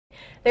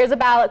There's a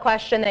ballot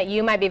question that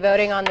you might be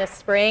voting on this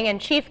spring,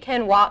 and Chief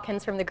Ken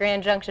Watkins from the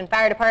Grand Junction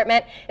Fire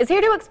Department is here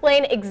to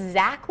explain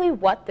exactly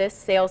what this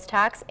sales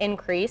tax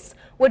increase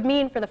would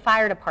mean for the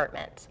fire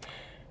department.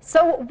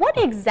 So what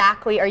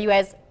exactly are you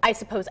guys, I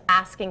suppose,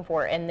 asking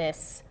for in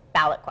this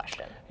ballot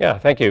question? Yeah,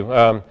 thank you.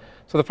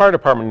 So the fire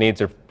department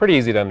needs are pretty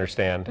easy to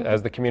understand.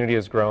 As the community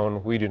has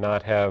grown, we do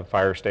not have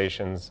fire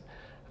stations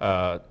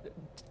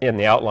in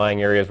the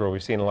outlying areas where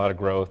we've seen a lot of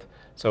growth.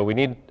 So we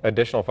need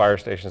additional fire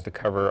stations to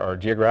cover our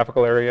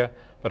geographical area,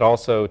 but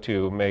also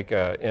to make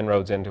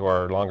inroads into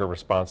our longer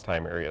response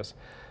time areas.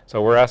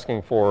 So we're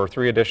asking for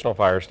 3 additional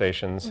fire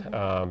stations,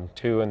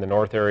 2 in the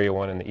north area,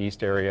 1 in the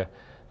east area,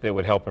 that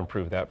would help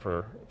improve that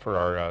for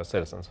our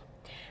citizens.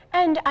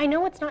 And I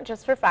know it's not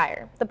just for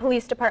fire. The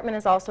police department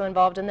is also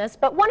involved in this,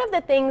 but one of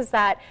the things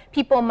that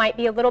people might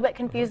be a little bit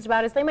confused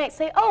about is they might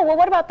say, oh, well,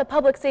 what about the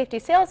public safety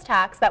sales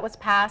tax that was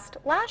passed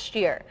last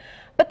year?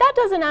 But that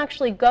doesn't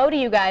actually go to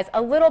you guys.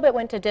 A little bit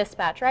went to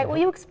dispatch, right? Will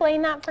you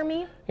explain that for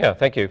me? Yeah,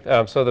 thank you.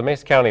 So the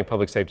Mesa County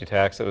public safety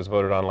tax that was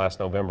voted on last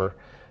November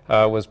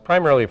was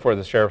primarily for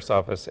the sheriff's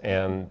office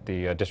and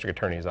the district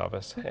attorney's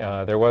office.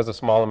 There was a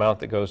small amount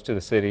that goes to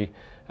the city.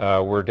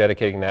 We're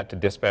dedicating that to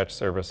dispatch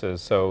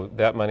services, so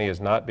that money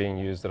is not being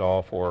used at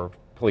all for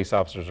police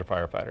officers or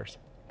firefighters.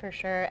 For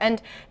sure,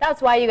 and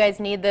that's why you guys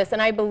need this,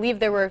 and I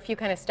believe there were a few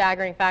kind of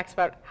staggering facts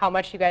about how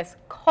much you guys'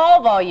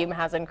 call volume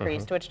has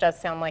increased, which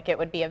does sound like it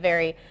would be a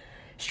very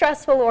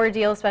stressful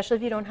ordeal, especially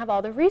if you don't have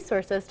all the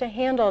resources to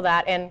handle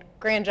that, and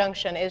Grand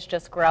Junction is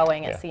just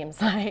growing, it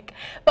seems like.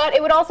 But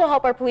it would also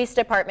help our police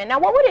department. Now,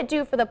 what would it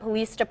do for the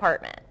police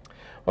department?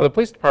 Well, the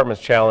police department's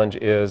challenge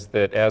is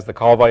that as the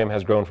call volume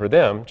has grown for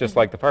them, just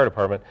like the fire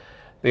department,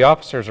 the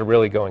officers are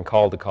really going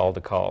call to call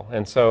to call.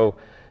 And so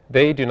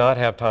they do not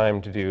have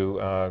time to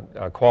do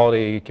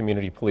quality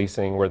community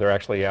policing where they're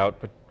actually out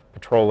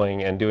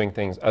patrolling and doing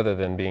things other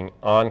than being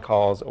on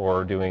calls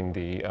or doing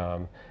the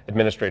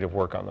administrative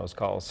work on those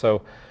calls.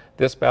 So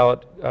this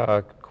ballot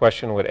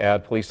question would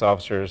add police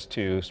officers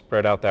to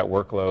spread out that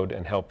workload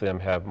and help them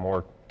have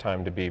more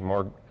time to be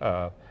more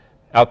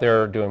out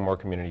there doing more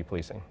community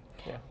policing.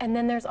 Yeah. And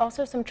then there's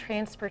also some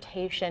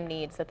transportation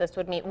needs that this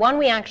would meet. One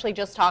we actually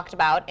just talked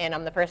about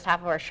in the first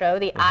half of our show,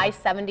 the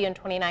I-70 and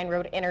 29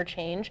 road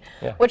interchange,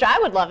 which I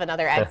would love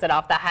another exit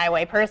off the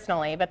highway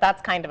personally, but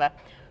that's kind of a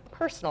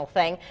personal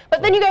thing.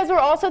 But then you guys were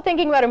also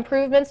thinking about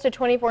improvements to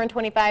 24 and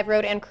 25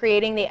 road and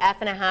creating the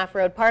F&a-half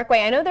road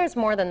parkway. I know there's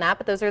more than that,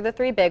 but those are the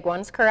 3 big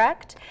ones,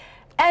 correct?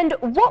 And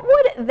what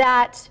would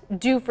that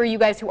do for you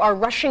guys who are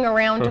rushing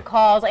around to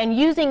calls and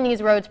using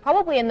these roads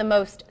probably in the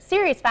most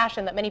serious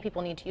fashion that many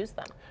people need to use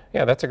them?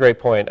 Yeah, that's a great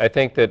point. I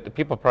think that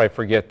people probably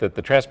forget that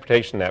the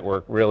transportation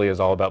network really is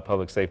all about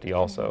public safety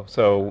also.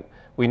 So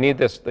we need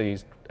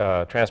these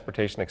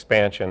transportation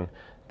expansion,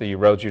 the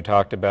roads you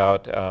talked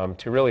about,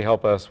 to really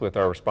help us with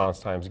our response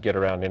times, get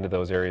around into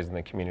those areas in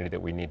the community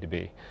that we need to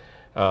be.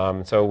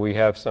 So we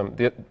have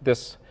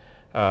this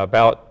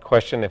ballot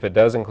question, if it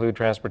does include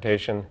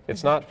transportation,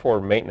 it's not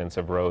for maintenance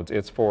of roads,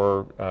 it's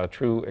for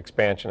true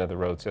expansion of the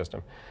road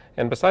system.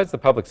 And besides the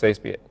public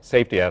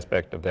safety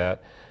aspect of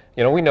that,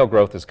 you know, we know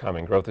growth is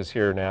coming. Growth is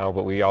here now,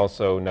 but we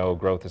also know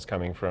growth is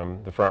coming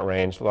from the Front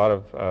Range. A lot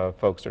of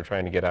folks are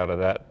trying to get out of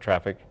that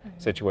traffic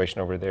situation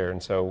over there,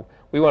 and so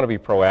we want to be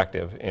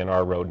proactive in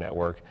our road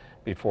network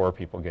before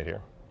people get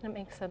here. That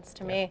makes sense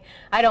to me.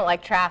 I don't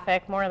like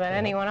traffic more than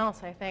anyone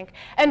else, I think.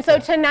 And so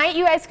tonight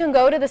you guys can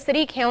go to the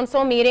City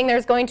Council meeting.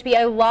 There's going to be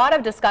a lot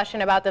of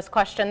discussion about this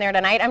question there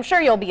tonight. I'm sure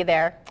you'll be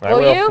there.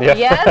 Will you? Yeah.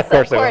 Yes,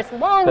 of course.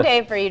 Long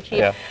day for you,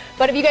 Chief.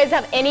 But if you guys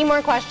have any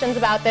more questions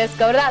about this,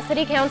 go to that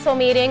City Council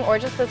meeting or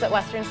just visit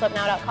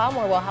westernslipnow.com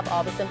where we'll have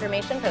all this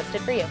information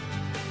posted for you.